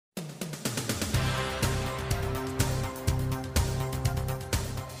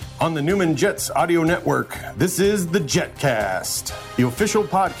On the Newman Jets audio network, this is the JetCast, the official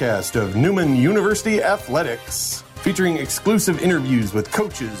podcast of Newman University Athletics, featuring exclusive interviews with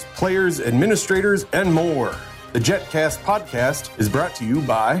coaches, players, administrators, and more. The JetCast podcast is brought to you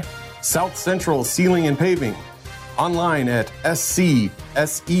by South Central Ceiling and Paving, online at scsealing.com,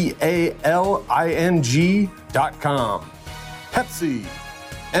 Pepsi,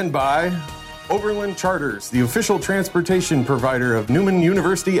 and by Overland Charters, the official transportation provider of Newman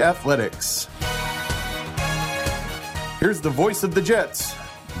University Athletics. Here's the voice of the Jets,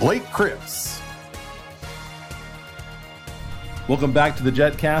 Blake Cripps. Welcome back to the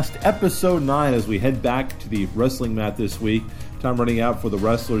JetCast, Episode 9, as we head back to the wrestling mat this week. Time running out for the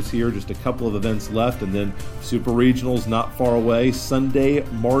wrestlers here, just a couple of events left, and then Super Regionals not far away. Sunday,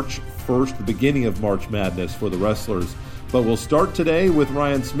 March 1st, the beginning of March Madness for the wrestlers. But we'll start today with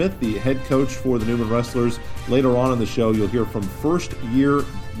Ryan Smith, the head coach for the Newman Wrestlers. Later on in the show, you'll hear from first-year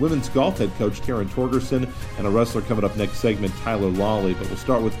women's golf head coach Taryn Torgerson and a wrestler coming up next segment, Tyler Lawley. But we'll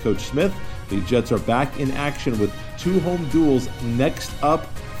start with Coach Smith. The Jets are back in action with 2 home duels next up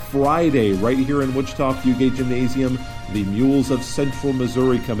Friday right here in Wichita Fugate Gymnasium. The Mules of Central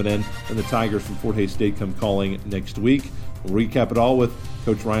Missouri coming in, and the Tigers from Fort Hays State come calling next week. We'll recap it all with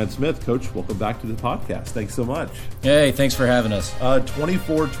Coach Ryan Smith. Coach, welcome back to the podcast. Thanks so much. Hey, thanks for having us.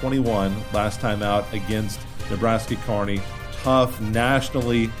 24-21 last time out against Nebraska Kearney. Tough,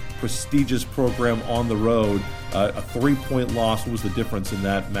 nationally prestigious program on the road. A 3-point loss. What was the difference in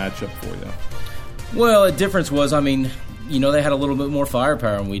that matchup for you? Well, the difference was, they had a little bit more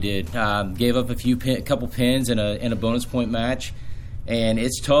firepower than we did. Gave up a couple pins in a bonus point match. And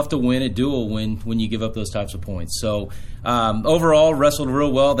it's tough to win a duel when you give up those types of points. So overall, wrestled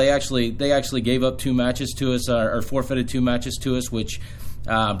real well. They actually gave up 2 matches to us, or forfeited 2 matches to us, which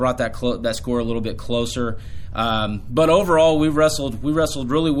brought that score a little bit closer. But overall, we wrestled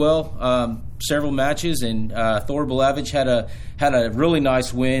really well. Several matches, and Thor Belavich had a really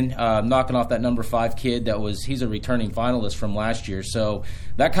nice win, knocking off that number 5 kid he's a returning finalist from last year. So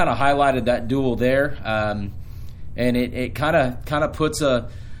that kind of highlighted that duel there. And it kind of puts a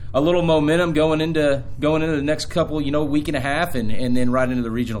little momentum going into the next couple, week and a half, and then right into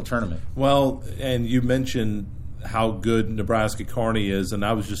the regional tournament. Well, and you mentioned how good Nebraska Kearney is, and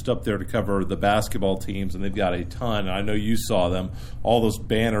I was just up there to cover the basketball teams, and they've got a ton. I know you saw them, all those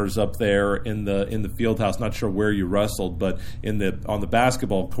banners up there in the field house. Not sure where you wrestled, but on the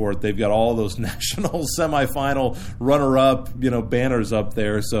basketball court, they've got all those national semifinal runner-up banners up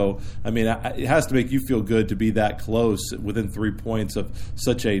there. So it has to make you feel good to be that close within 3 points of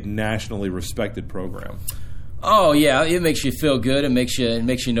such a nationally respected program. Oh yeah, it makes you feel good. It makes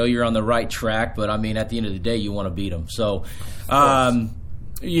you know you're on the right track. But at the end of the day, you want to beat them. So,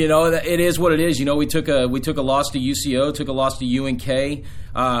 it is what it is. We took a loss to UCO, took a loss to UNK.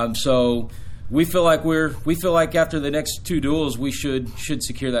 So we feel like after the next 2 duels, we should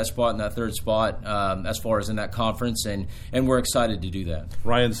secure that spot in that 3rd spot as far as in that conference, and we're excited to do that.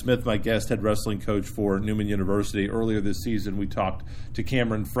 Ryan Smith, my guest, head wrestling coach for Newman University. Earlier this season, we talked to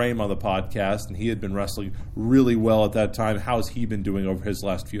Cameron Frame on the podcast, and he had been wrestling really well at that time. How's he been doing over his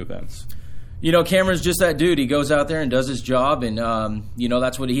last few events? Cameron's just that dude. He goes out there and does his job, and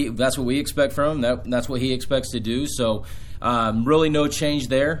that's what we expect from him. That's what he expects to do. So really no change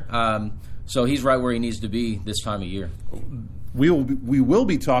there. So he's right where he needs to be this time of year. We will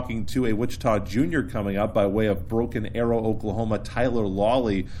be talking to a Wichita junior coming up by way of Broken Arrow, Oklahoma. Tyler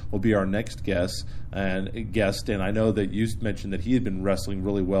Lawley will be our next guest, and I know that you mentioned that he had been wrestling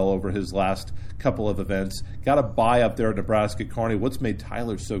really well over his last couple of events. Got a bye up there at Nebraska Kearney. What's made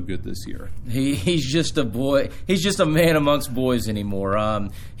Tyler so good this year? He's just a boy. He's just a man amongst boys anymore.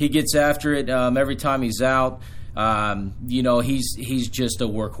 He gets after it every time he's out. He's just a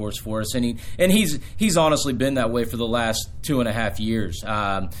workhorse for us, and he's honestly been that way for the last 2.5 years.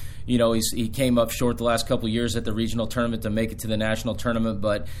 He came up short the last couple of years at the regional tournament to make it to the national tournament,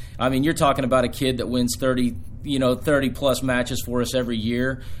 but you're talking about a kid that wins 30 plus matches for us every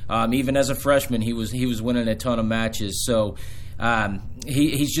year. Even as a freshman, he was winning a ton of matches. So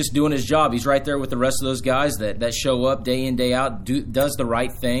he's just doing his job. He's right there with the rest of those guys that show up day in, day out, does the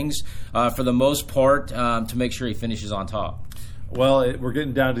right things for the most part to make sure he finishes on top. Well, we're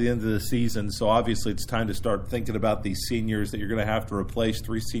getting down to the end of the season, so obviously it's time to start thinking about these seniors that you're going to have to replace.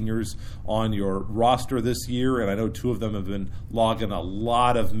 3 seniors on your roster this year, and I know 2 of them have been logging a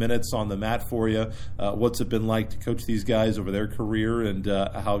lot of minutes on the mat for you. What's it been like to coach these guys over their career, and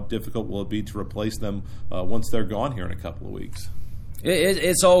how difficult will it be to replace them once they're gone here in a couple of weeks?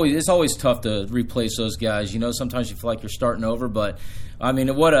 It's always tough to replace those guys. Sometimes you feel like you're starting over, but I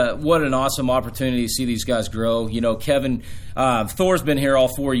mean, what an awesome opportunity to see these guys grow. Kevin Thor's been here all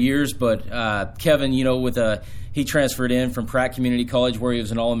 4 years, but Kevin, he transferred in from Pratt Community College where he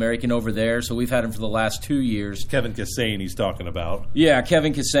was an All-American over there. So we've had him for the last 2 years. Kevin Cassane he's talking about. Yeah,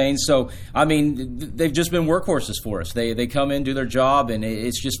 Kevin Cassane. So, I mean, they've just been workhorses for us. They come in, do their job, and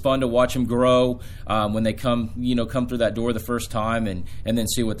it's just fun to watch them grow when they come through that door the first time and then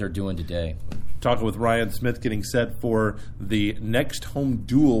see what they're doing today. Talking with Ryan Smith, getting set for the next home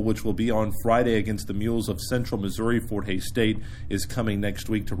duel, which will be on Friday against the Mules of Central Missouri. Fort Hays State is coming next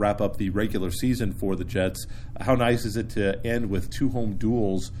week to wrap up the regular season for the Jets. How nice is it to end with 2 home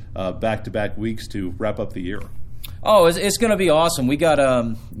duels back-to-back weeks to wrap up the year? Oh, it's going to be awesome. We got,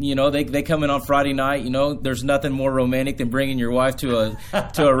 they come in on Friday night. There's nothing more romantic than bringing your wife to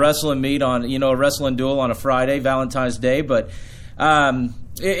a wrestling meet on, a wrestling duel on a Friday, Valentine's Day. But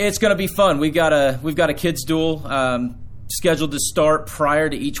it's going to be fun. We've got a kids duel scheduled to start prior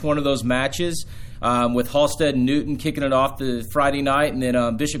to each one of those matches. With Halstead and Newton kicking it off the Friday night, and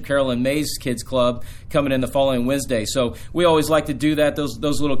then Bishop Carolyn Mays Kids Club coming in the following Wednesday. So we always like to do that.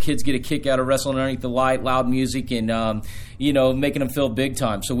 Those little kids get a kick out of wrestling underneath the light, loud music, and making them feel big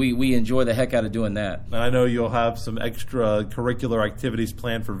time. So we enjoy the heck out of doing that. I know you'll have some extracurricular activities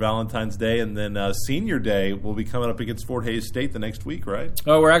planned for Valentine's Day, and then Senior Day will be coming up against Fort Hays State the next week, right?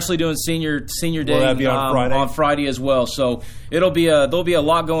 Oh, we're actually doing Senior Day will that be on Friday? On Friday as well. So there'll be a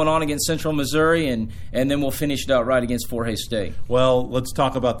lot going on against Central Missouri, and then we'll finish it out right against Fort Hays State. Well, let's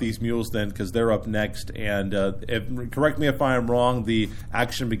talk about these Mules then, because they're up next. And correct me if I am wrong, the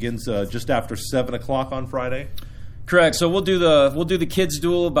action begins just after 7 o'clock on Friday. Correct. So we'll do the kids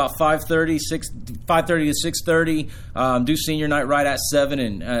duel about 5:30 to 6:30. Do senior night right at 7,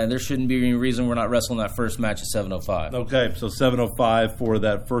 and there shouldn't be any reason we're not wrestling that first match at 7:05. Okay, so 7:05 for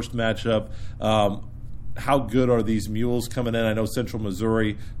that first matchup. How good are these Mules coming in? I know Central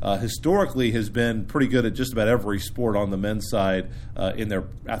Missouri historically has been pretty good at just about every sport on the men's side in their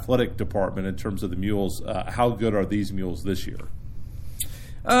athletic department in terms of the Mules. How good are these Mules this year?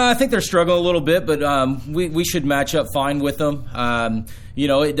 I think they're struggling a little bit, but we should match up fine with them.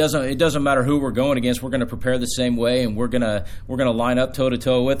 It doesn't matter who we're going against. We're going to prepare the same way, and we're gonna line up toe to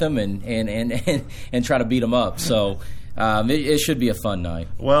toe with them and try to beat them up. So. It should be a fun night.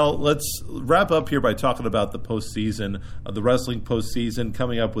 Well, let's wrap up here by talking about the postseason, the wrestling postseason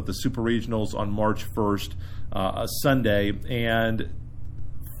coming up with the Super Regionals on March 1st, a Sunday. And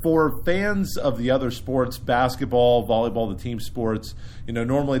for fans of the other sports, basketball, volleyball, the team sports,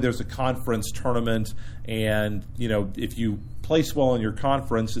 normally there's a conference tournament, and, if you place well in your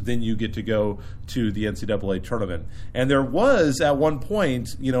conference, then you get to go to the NCAA tournament. And there was, at one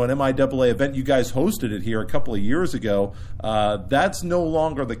point, an MIAA event. You guys hosted it here a couple of years ago. That's no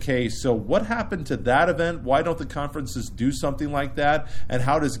longer the case. So what happened to that event? Why don't the conferences do something like that? And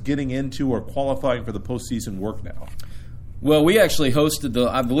how does getting into or qualifying for the postseason work now? Well, we actually hosted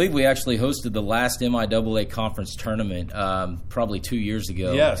the last MIAA conference tournament probably 2 years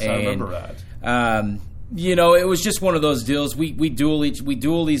ago. Yes, I remember that. It was just one of those deals. We duel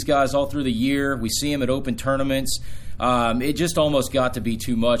these guys all through the year. We see them at open tournaments. It just almost got to be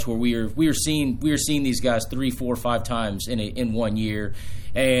too much where we were seeing these guys 3, 4, 5 times in 1 year,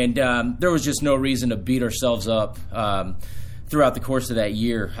 and there was just no reason to beat ourselves up throughout the course of that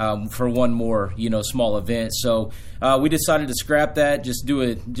year for one more small event. So we decided to scrap that. Just do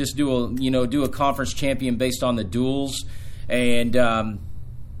a conference champion based on the duels, and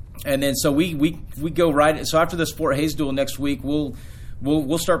then so we go right. So after this Fort Hays duel next week, we'll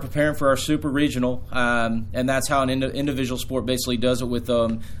start preparing for our super regional, and that's how an individual sport basically does it with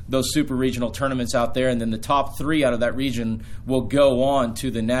those super regional tournaments out there, and then the top 3 out of that region will go on to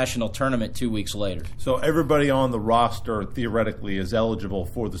the national tournament 2 weeks later. So everybody on the roster theoretically is eligible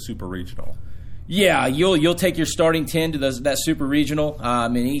for the super regional. Yeah, you'll take your starting 10 to that super regional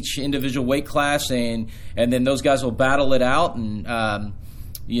in each individual weight class, and then those guys will battle it out, and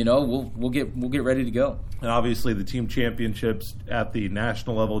we'll get ready to go. And obviously the team championships at the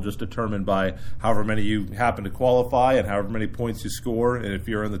national level just determined by however many you happen to qualify and however many points you score. And if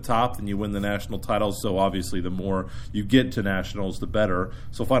you're in the top, then you win the national title. So obviously the more you get to nationals, the better.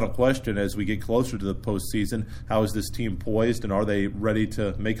 So final question, as we get closer to the postseason, how is this team poised, and are they ready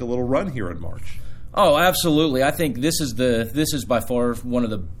to make a little run here in March? Oh, absolutely. I think this is by far one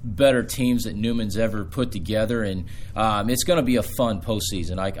of the better teams that Newman's ever put together, and it's going to be a fun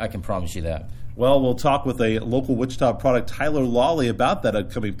postseason. I can promise you that. Well, we'll talk with a local Wichita product, Tyler Lawley, about that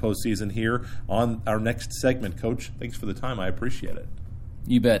upcoming postseason here on our next segment. Coach, thanks for the time. I appreciate it.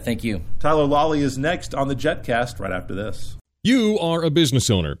 You bet. Thank you. Tyler Lawley is next on the JetCast right after this. You are a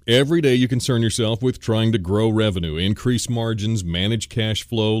business owner. Every day you concern yourself with trying to grow revenue, increase margins, manage cash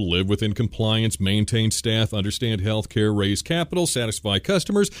flow, live within compliance, maintain staff, understand healthcare, raise capital, satisfy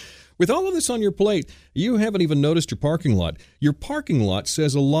customers. With all of this on your plate, you haven't even noticed your parking lot. Your parking lot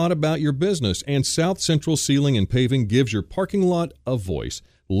says a lot about your business, and South Central Sealing and Paving gives your parking lot a voice.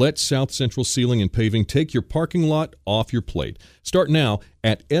 Let South Central Sealing and Paving take your parking lot off your plate. Start now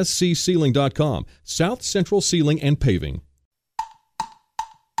at scsealing.com. South Central Sealing and Paving.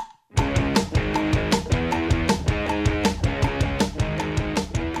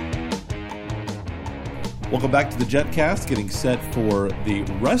 Welcome back to the JetCast, getting set for the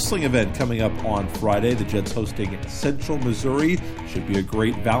wrestling event coming up on Friday. The Jets hosting Central Missouri. Should be a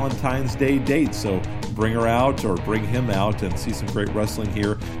great Valentine's Day date, so bring her out or bring him out and see some great wrestling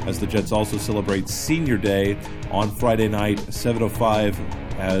here as the Jets also celebrate Senior Day on Friday night, 7:05,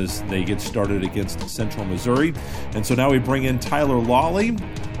 as they get started against Central Missouri. And so now we bring in Tyler Lawley,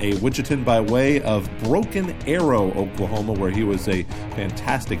 a Wichitan by way of Broken Arrow, Oklahoma, where he was a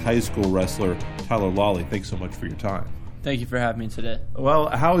fantastic high school wrestler. Tyler Lawley, thanks so much for your time. Thank you for having me today. Well,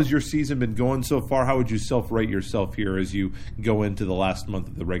 how has your season been going so far? How would you self-rate yourself here as you go into the last month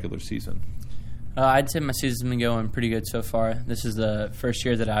of the regular season? I'd say my season's been going pretty good so far. This is the first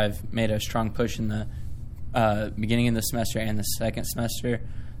year that I've made a strong push in the beginning of the semester and the second semester.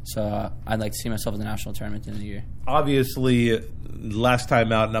 So I'd like to see myself in the national tournament at the end of the year. Obviously, last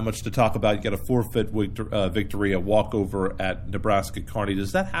time out, not much to talk about. You got a forfeit victory, a walkover at Nebraska Kearney.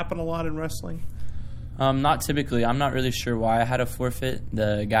 Does that happen a lot in wrestling? Not typically. I'm not really sure why I had a forfeit.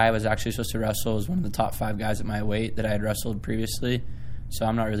 The guy I was actually supposed to wrestle was one of the top 5 guys at my weight that I had wrestled previously. So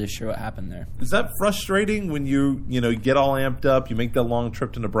I'm not really sure what happened there. Is that frustrating when you get all amped up, you make that long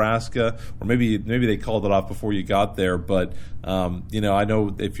trip to Nebraska, or maybe they called it off before you got there, but I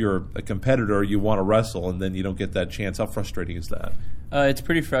know if you're a competitor, you want to wrestle, and then you don't get that chance. How frustrating is that? It's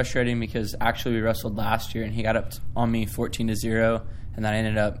pretty frustrating because actually we wrestled last year, and he got up on me 14-0, and then I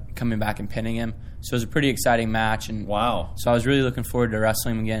ended up coming back and pinning him. So it was a pretty exciting match. And wow. So I was really looking forward to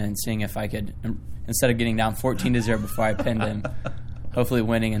wrestling him again and seeing if I could, instead of getting down 14-0 before I pinned him, hopefully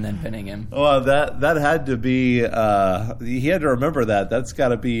winning and then pinning him. Well, that had to be he had to remember that. That's got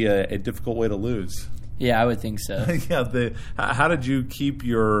to be a difficult way to lose. Yeah, I would think so. Yeah. How did you keep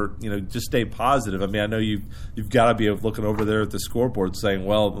your just stay positive? I mean, I know you've got to be looking over there at the scoreboard saying,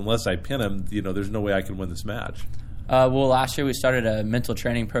 well, unless I pin him, there's no way I can win this match. Well, last year we started a mental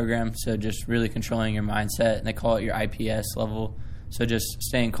training program, so just really controlling your mindset, and they call it your IPS level. So just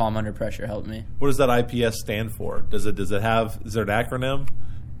staying calm under pressure helped me. What does that IPS stand for? Is there an acronym?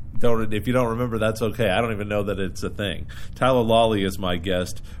 If you don't remember, that's okay. I don't even know that it's a thing. Tyler Lawley is my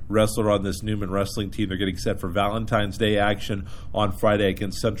guest, wrestler on this Newman wrestling team. They're getting set for Valentine's Day action on Friday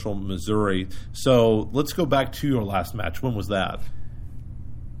against Central Missouri. So let's go back to your last match. When was that?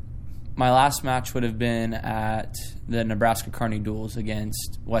 My last match would have been at the Nebraska Kearney duels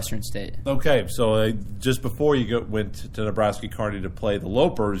against Western State. Okay, so just before you went to Nebraska Kearney to play the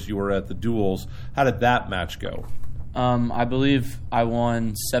Lopers, you were at the duels. How did that match go? I believe I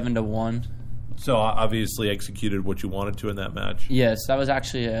won 7-1. So obviously executed what you wanted to in that match? Yes, that was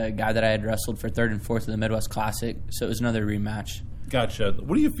actually a guy that I had wrestled for 3rd and 4th of the Midwest Classic, so it was another rematch. Gotcha.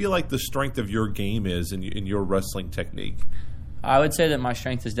 What do you feel like the strength of your game is in your wrestling technique? I would say that my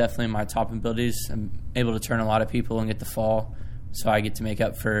strength is definitely my top abilities. I'm able to turn a lot of people and get the fall, so I get to make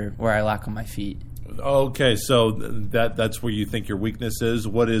up for where I lack on my feet. Okay, so that's where you think your weakness is.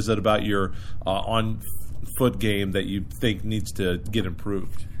 What is it about your on-foot game that you think needs to get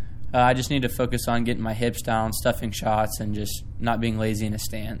improved? I just need to focus on getting my hips down, stuffing shots, and just not being lazy in a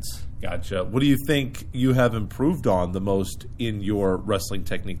stance. Gotcha. What do you think you have improved on the most in your wrestling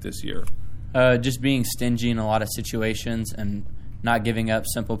technique this year? Just being stingy in a lot of situations and not giving up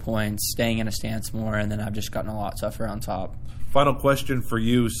simple points, staying in a stance more, and then I've just gotten a lot tougher on top. Final question for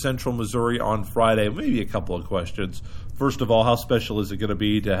you, Central Missouri on Friday, maybe a couple of questions. First of all, how special is it going to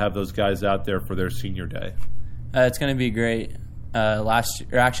be to have those guys out there for their senior day? It's going to be great.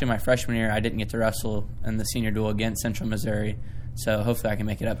 My freshman year, I didn't get to wrestle in the senior duel against Central Missouri, so hopefully I can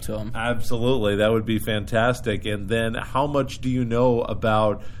make it up to them. Absolutely. That would be fantastic. And then how much do you know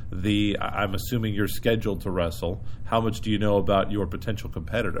about I'm assuming you're scheduled to wrestle. How much do you know about your potential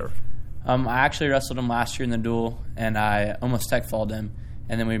competitor? I actually wrestled him last year in the duel, and I almost tech-falled him.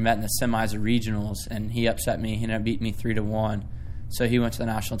 And then we met in the semis of regionals, and he upset me. He ended up beating me 3-1. So he went to the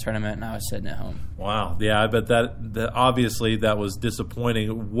national tournament, and I was sitting at home. Wow. Yeah, I bet that obviously that was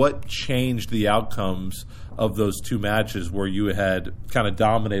disappointing. What changed the outcomes of those two matches where you had kind of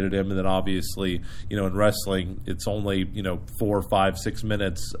dominated him, and then obviously, in wrestling, it's only, 4, 5, 6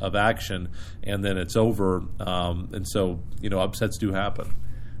 minutes of action, and then it's over. And so, upsets do happen.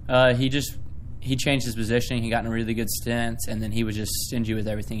 He changed his positioning. He got in a really good stance, and then he was just stingy with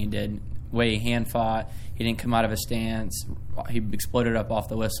everything he did. The way he hand fought, he didn't come out of a stance. He exploded up off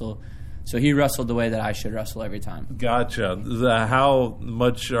the whistle. So he wrestled the way that I should wrestle every time. Gotcha. How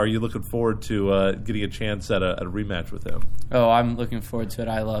much are you looking forward to getting a chance at a rematch with him? Oh, I'm looking forward to it.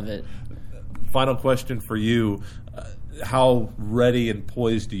 I love it. Final question for you. How ready and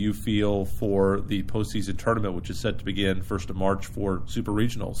poised do you feel for the postseason tournament, which is set to begin 1st of March for Super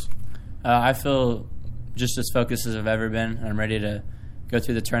Regionals? I feel just as focused as I've ever been. I'm ready to go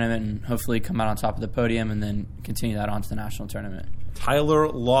through the tournament and hopefully come out on top of the podium and then continue that on to the national tournament. Tyler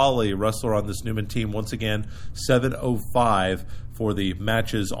Lawley, wrestler on this Newman team, once again, 7:05 for the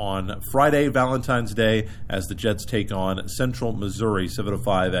matches on Friday, Valentine's Day, as the Jets take on Central Missouri,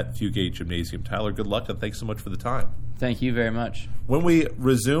 7:05 at Fugate Gymnasium. Tyler, good luck, and thanks so much for the time. Thank you very much. When we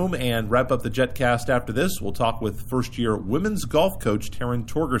resume and wrap up the JetCast after this, we'll talk with first-year women's golf coach Taryn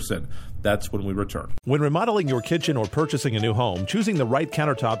Torgerson. That's when we return. When remodeling your kitchen or purchasing a new home, choosing the right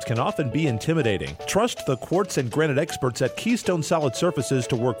countertops can often be intimidating. Trust the quartz and granite experts at Keystone Solid Surfaces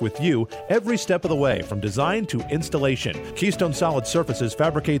to work with you every step of the way, from design to installation. Keystone Solid Surfaces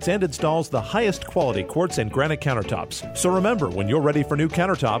fabricates and installs the highest quality quartz and granite countertops. So remember, when you're ready for new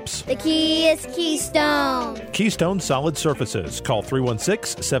countertops, the key is Keystone. Keystone Solid Surfaces. Call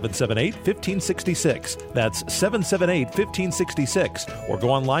 316-778-1566. That's 778-1566. Or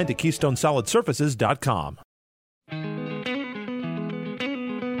go online to KeystoneSolidSurfaces.com.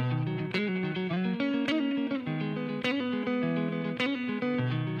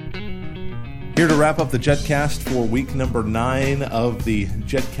 Here to wrap up the JetCast for week number 9 of the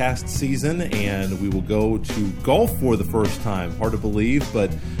JetCast season, and we will go to golf for the first time. Hard to believe, but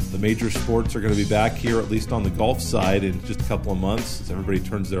the major sports are going to be back here, at least on the golf side, in just a couple of months as everybody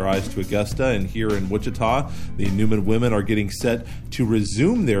turns their eyes to Augusta. And here in Wichita, the Newman women are getting set to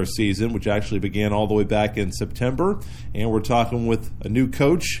resume their season, which actually began all the way back in September. And we're talking with a new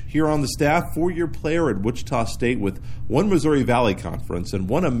coach here on the staff, 4-year player at Wichita State with one Missouri Valley Conference and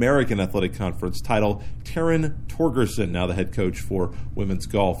one American Athletic Conference title, Taryn Torgerson, now the head coach for women's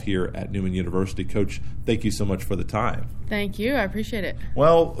golf here at Newman University. Coach, thank you so much for the time. Thank you. I appreciate it.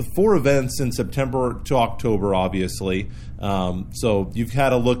 Well, 4 events in September to October, obviously. So you've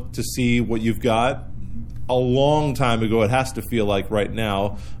had a look to see what you've got. A long time ago, it has to feel like right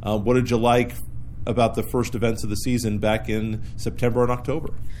now. What did you like about the first events of the season back in September and October?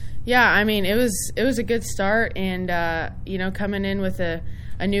 Yeah, I mean, it was a good start, and coming in with a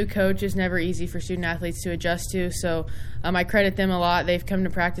new coach is never easy for student athletes to adjust to. So I credit them a lot. They've come to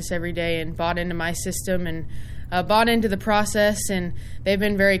practice every day and bought into my system and bought into the process, and they've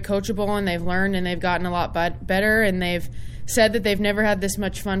been very coachable, and they've learned, and they've gotten a lot better, and they've said that they've never had this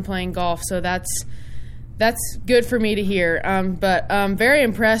much fun playing golf. So that's good for me to hear. But I'm very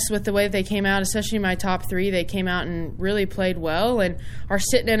impressed with the way that they came out, especially my top 3. They came out and really played well and are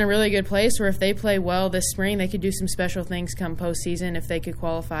sitting in a really good place where if they play well this spring, they could do some special things come postseason if they could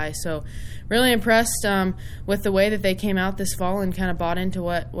qualify. So really impressed with the way that they came out this fall and kind of bought into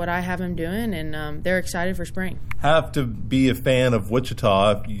what I have them doing, and they're excited for spring. Have to be a fan of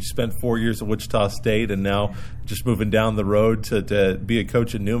Wichita. You spent 4 years at Wichita State and now just moving down the road to be a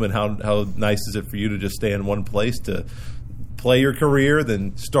coach at Newman. How nice is it for you to just stay in one place to play your career,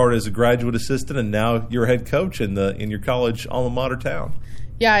 then start as a graduate assistant, and now you're a head coach in your college alma mater town?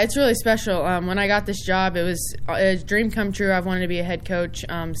 Yeah, it's really special. When I got this job, it was a dream come true. I've wanted to be a head coach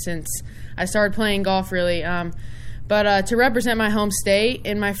since I started playing golf, really. But to represent my home state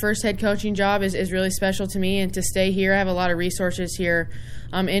in my first head coaching job is really special to me, and to stay here, I have a lot of resources here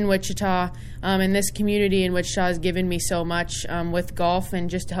in Wichita, and this community in Wichita has given me so much with golf and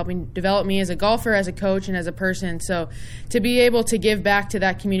just helping develop me as a golfer, as a coach, and as a person. So to be able to give back to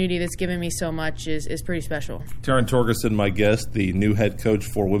that community that's given me so much is pretty special. Taryn Torgerson, my guest, the new head coach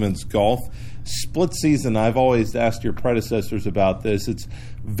for women's golf. Split season, I've always asked your predecessors about this. It's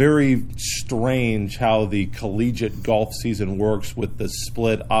very strange how the collegiate golf season works with the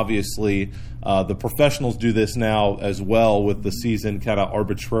split. Obviously, the professionals do this now as well, with the season kind of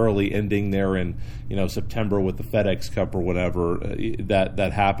arbitrarily ending there in September with the FedEx Cup or whatever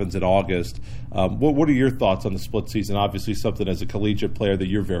that happens in August. What are your thoughts on the split season? Obviously, something as a collegiate player that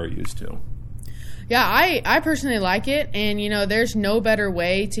you're very used to. Yeah, I personally like it, and there's no better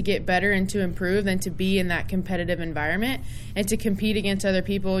way to get better and to improve than to be in that competitive environment and to compete against other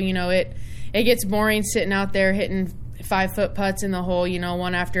people. It gets boring sitting out there hitting 5-foot putts in the hole,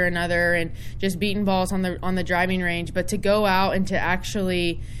 one after another, and just beating balls on the driving range. But to go out and to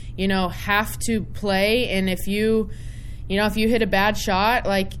actually, have to play, and if you hit a bad shot,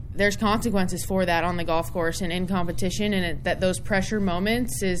 like, there's consequences for that on the golf course and in competition, and that those pressure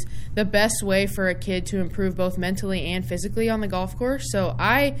moments is the best way for a kid to improve both mentally and physically on the golf course. So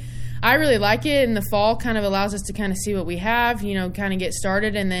I really like it, and the fall kind of allows us to kind of see what we have, kind of get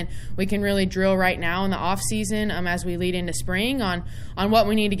started, and then we can really drill right now in the off season as we lead into spring on what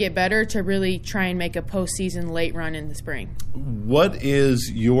we need to get better to really try and make a postseason late run in the spring. What is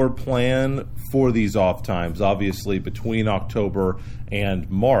your plan for these off times? Obviously, between October and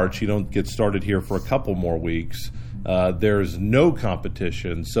March, you don't get started here for a couple more weeks. There's no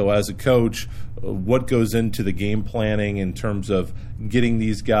competition. So as a coach, what goes into the game planning in terms of getting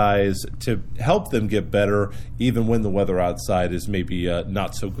these guys to help them get better, even when the weather outside is maybe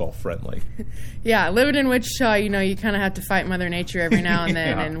not so golf friendly? Yeah, living in Wichita, you kind of have to fight Mother Nature every now and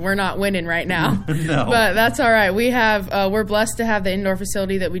then, and we're not winning right now. No. But that's all right. We're blessed to have the indoor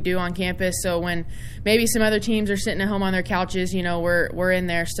facility that we do on campus, so when maybe some other teams are sitting at home on their couches, we're in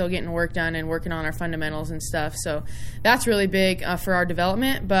there still getting work done and working on our fundamentals and stuff. So that's really big for our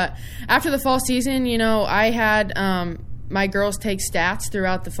development. But after the fall season, I had my girls take stats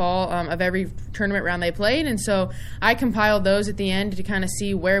throughout the fall of every tournament round they played, and so I compiled those at the end to kind of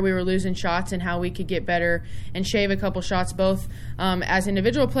see where we were losing shots and how we could get better and shave a couple shots both as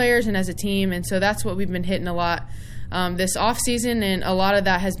individual players and as a team. And so that's what we've been hitting a lot this off season, and a lot of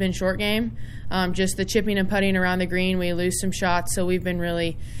that has been short game, just the chipping and putting around the green. We lose some shots, so we've been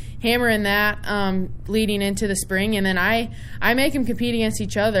really hammering that leading into the spring. And then I make them compete against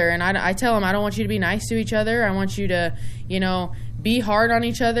each other, and I tell them I don't want you to be nice to each other. I want you to be hard on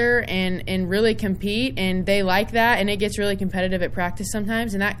each other and really compete, and they like that, and it gets really competitive at practice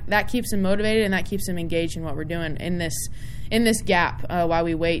sometimes, and that keeps them motivated, and that keeps them engaged in what we're doing in this gap while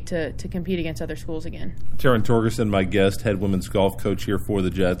we wait to compete against other schools again. Taryn Torgerson, my guest, head women's golf coach here for the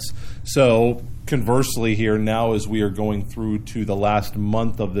Jets. So conversely here, now as we are going through to the last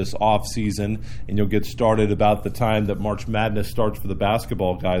month of this off season, and you'll get started about the time that March Madness starts for the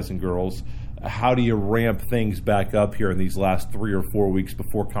basketball guys and girls, how do you ramp things back up here in these last 3 or 4 weeks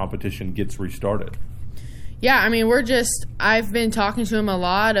before competition gets restarted? Yeah, I mean, I've been talking to him a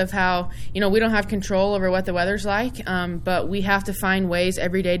lot of how, we don't have control over what the weather's like, but we have to find ways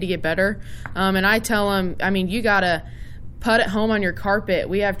every day to get better. And I tell him, you got to putt at home on your carpet.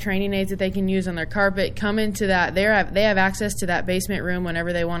 We have training aids that they can use on their carpet. Come into that. They have access to that basement room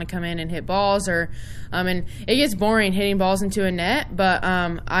whenever they want to come in and hit balls. And it gets boring hitting balls into a net, but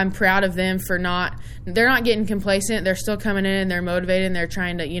I'm proud of them for they're not getting complacent. They're still coming in and they're motivated, and they're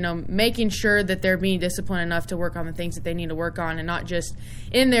trying to, making sure that they're being disciplined enough to work on the things that they need to work on, and not just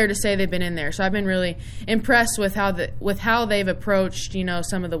in there to say they've been in there. So I've been really impressed with how they've approached,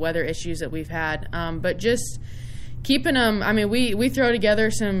 some of the weather issues that we've had. But just keeping them, we throw together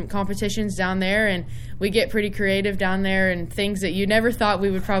some competitions down there, and we get pretty creative down there, and things that you never thought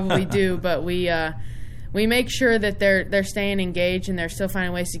we would probably do, but we make sure that they're staying engaged and they're still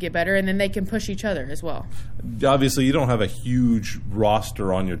finding ways to get better, and then they can push each other as well. Obviously, you don't have a huge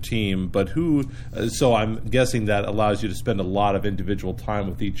roster on your team, but so I'm guessing that allows you to spend a lot of individual time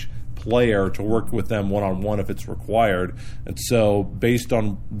with each player to work with them one-on-one if it's required. And so based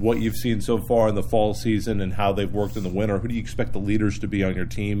on what you've seen so far in the fall season and how they've worked in the winter, who do you expect the leaders to be on your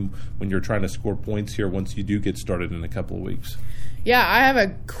team when you're trying to score points here once you do get started in a couple of weeks? Yeah, I have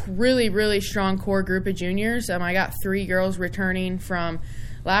a really, really strong core group of juniors. I got 3 girls returning from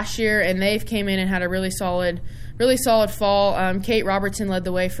last year, and they've came in and had a really solid fall. Kate Robertson led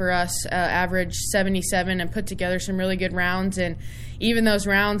the way for us, averaged 77, and put together some really good rounds. And even those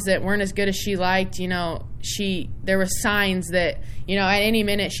rounds that weren't as good as she liked, there were signs that, at any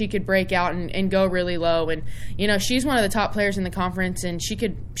minute she could break out and go really low. And, she's one of the top players in the conference, and she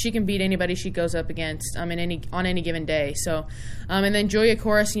can beat anybody she goes up against on any given day. So, and then Julia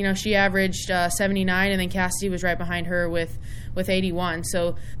Corus, she averaged 79, and then Cassidy was right behind her with 81.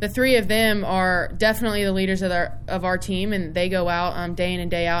 So the 3 of them are definitely the leaders of our team, and they go out day in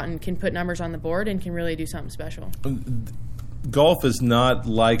and day out and can put numbers on the board and can really do something special. Golf is not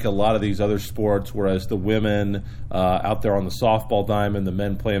like a lot of these other sports, whereas the women out there on the softball diamond, the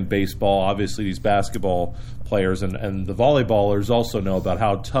men playing baseball, obviously these basketball players and the volleyballers also know about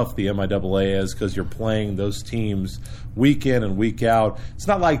how tough the MIAA is because you're playing those teams week in and week out. It's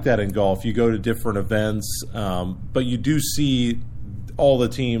not like that in golf. You go to different events, but you do see all the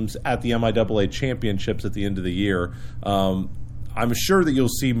teams at the MIAA championships at the end of the year. I'm sure that you'll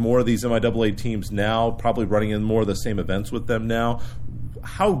see more of these MIAA teams now, probably running in more of the same events with them now.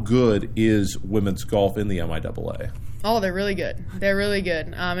 How good is women's golf in the MIAA? Oh, they're really good. They're really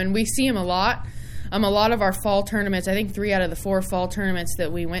good. And we see them a lot. A lot of our fall tournaments, I think 3 out of the 4 fall tournaments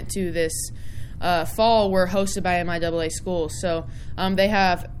that we went to this fall were hosted by MIAA schools. So they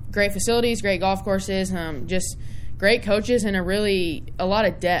have great facilities, great golf courses, just great coaches, and a lot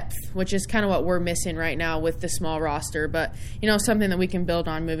of depth, which is kind of what we're missing right now with the small roster. But, something that we can build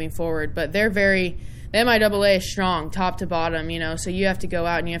on moving forward. But the MIAA is strong, top to bottom, so you have to go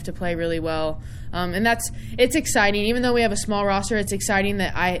out and you have to play really well. And it's exciting. Even though we have a small roster, it's exciting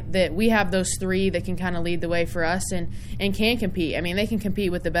that we have those 3 that can kind of lead the way for us and can compete. I mean, they can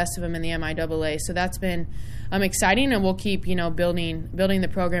compete with the best of them in the MIAA. So that's been exciting, and we'll keep, building the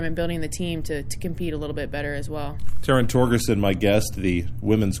program and building the team to compete a little bit better as well. Taryn Torgerson, my guest, the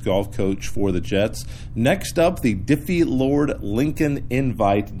women's golf coach for the Jets. Next up, the Diffie Lord Lincoln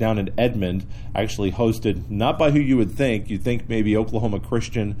Invite down in Edmond, actually hosted not by who you would think. You'd think maybe Oklahoma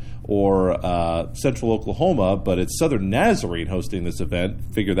Christian or Central Oklahoma, but it's Southern Nazarene hosting this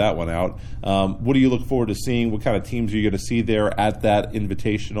event. Figure that one out. What do you look forward to seeing? What kind of teams are you going to see there at that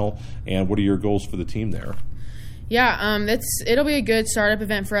invitational, and what are your goals for the team there? Yeah, it'll be a good startup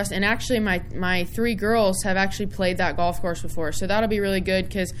event for us. And actually, my 3 girls have actually played that golf course before, so that'll be really good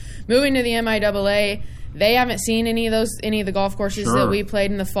because moving to the MIAA, they haven't seen any of the golf courses that we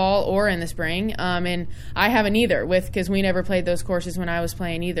played in the fall or in the spring, and I haven't either because we never played those courses when I was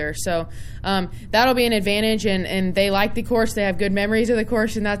playing either. So that'll be an advantage, and they like the course. They have good memories of the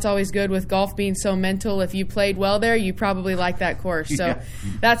course, and that's always good with golf being so mental. If you played well there, you probably like that course. So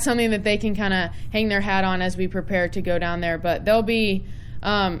that's something that they can kind of hang their hat on as we prepare to go down there. But there'll be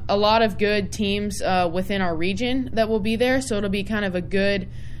a lot of good teams within our region that will be there, so it'll be kind of a good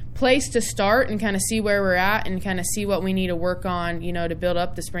place to start and kind of see where we're at and kind of see what we need to work on, to build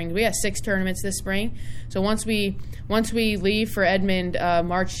up the spring. We have 6 tournaments this spring, so once we leave for Edmond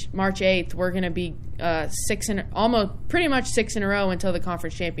March 8th, we're going to be pretty much 6 in a row until the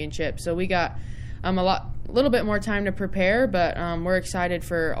conference championship. So we got a little bit more time to prepare, but we're excited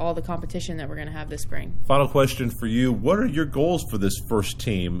for all the competition that we're going to have this spring. Final question for you: what are your goals for this first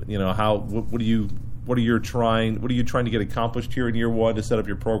team? What are you trying to get accomplished here in year 1 to set up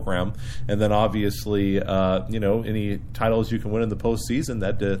your program, and then obviously, any titles you can win in the postseason?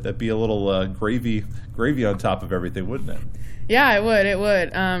 That'd be a little gravy on top of everything, wouldn't it? Yeah, it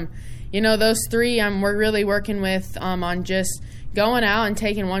would. Those 3 we're really working with on just going out and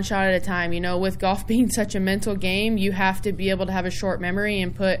taking one shot at a time. With golf being such a mental game, you have to be able to have a short memory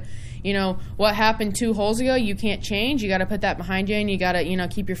and put. What happened 2 holes ago, you can't change. You got to put that behind you, and you got to,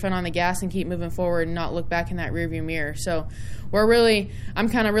 keep your foot on the gas and keep moving forward and not look back in that rearview mirror. So I'm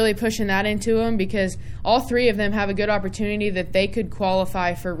kind of really pushing that into them because all 3 of them have a good opportunity that they could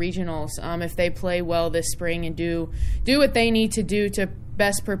qualify for regionals if they play well this spring and do what they need to do to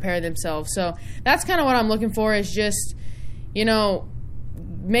best prepare themselves. So that's kind of what I'm looking for is just,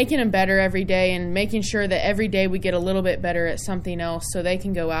 making them better every day and making sure that every day we get a little bit better at something else so they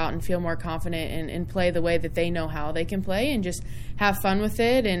can go out and feel more confident and play the way that they know how they can play and just have fun with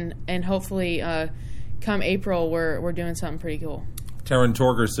it and hopefully come April we're doing something pretty cool. Taryn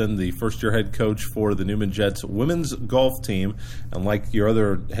Torgerson, the first-year head coach for the Newman Jets women's golf team. And like your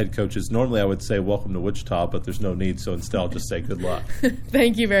other head coaches, normally I would say welcome to Wichita, but there's no need, so instead I'll just say good luck.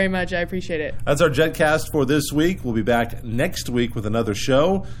 Thank you very much. I appreciate it. That's our JetCast for this week. We'll be back next week with another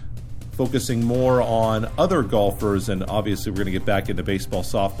show, focusing more on other golfers, and obviously we're going to get back into baseball,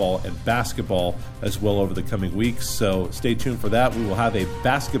 softball, and basketball as well over the coming weeks. So stay tuned for that. We will have a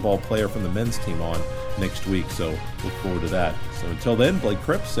basketball player from the men's team on next week, so look forward to that. So until then, Blake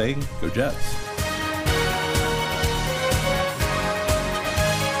Cripps saying, go Jets.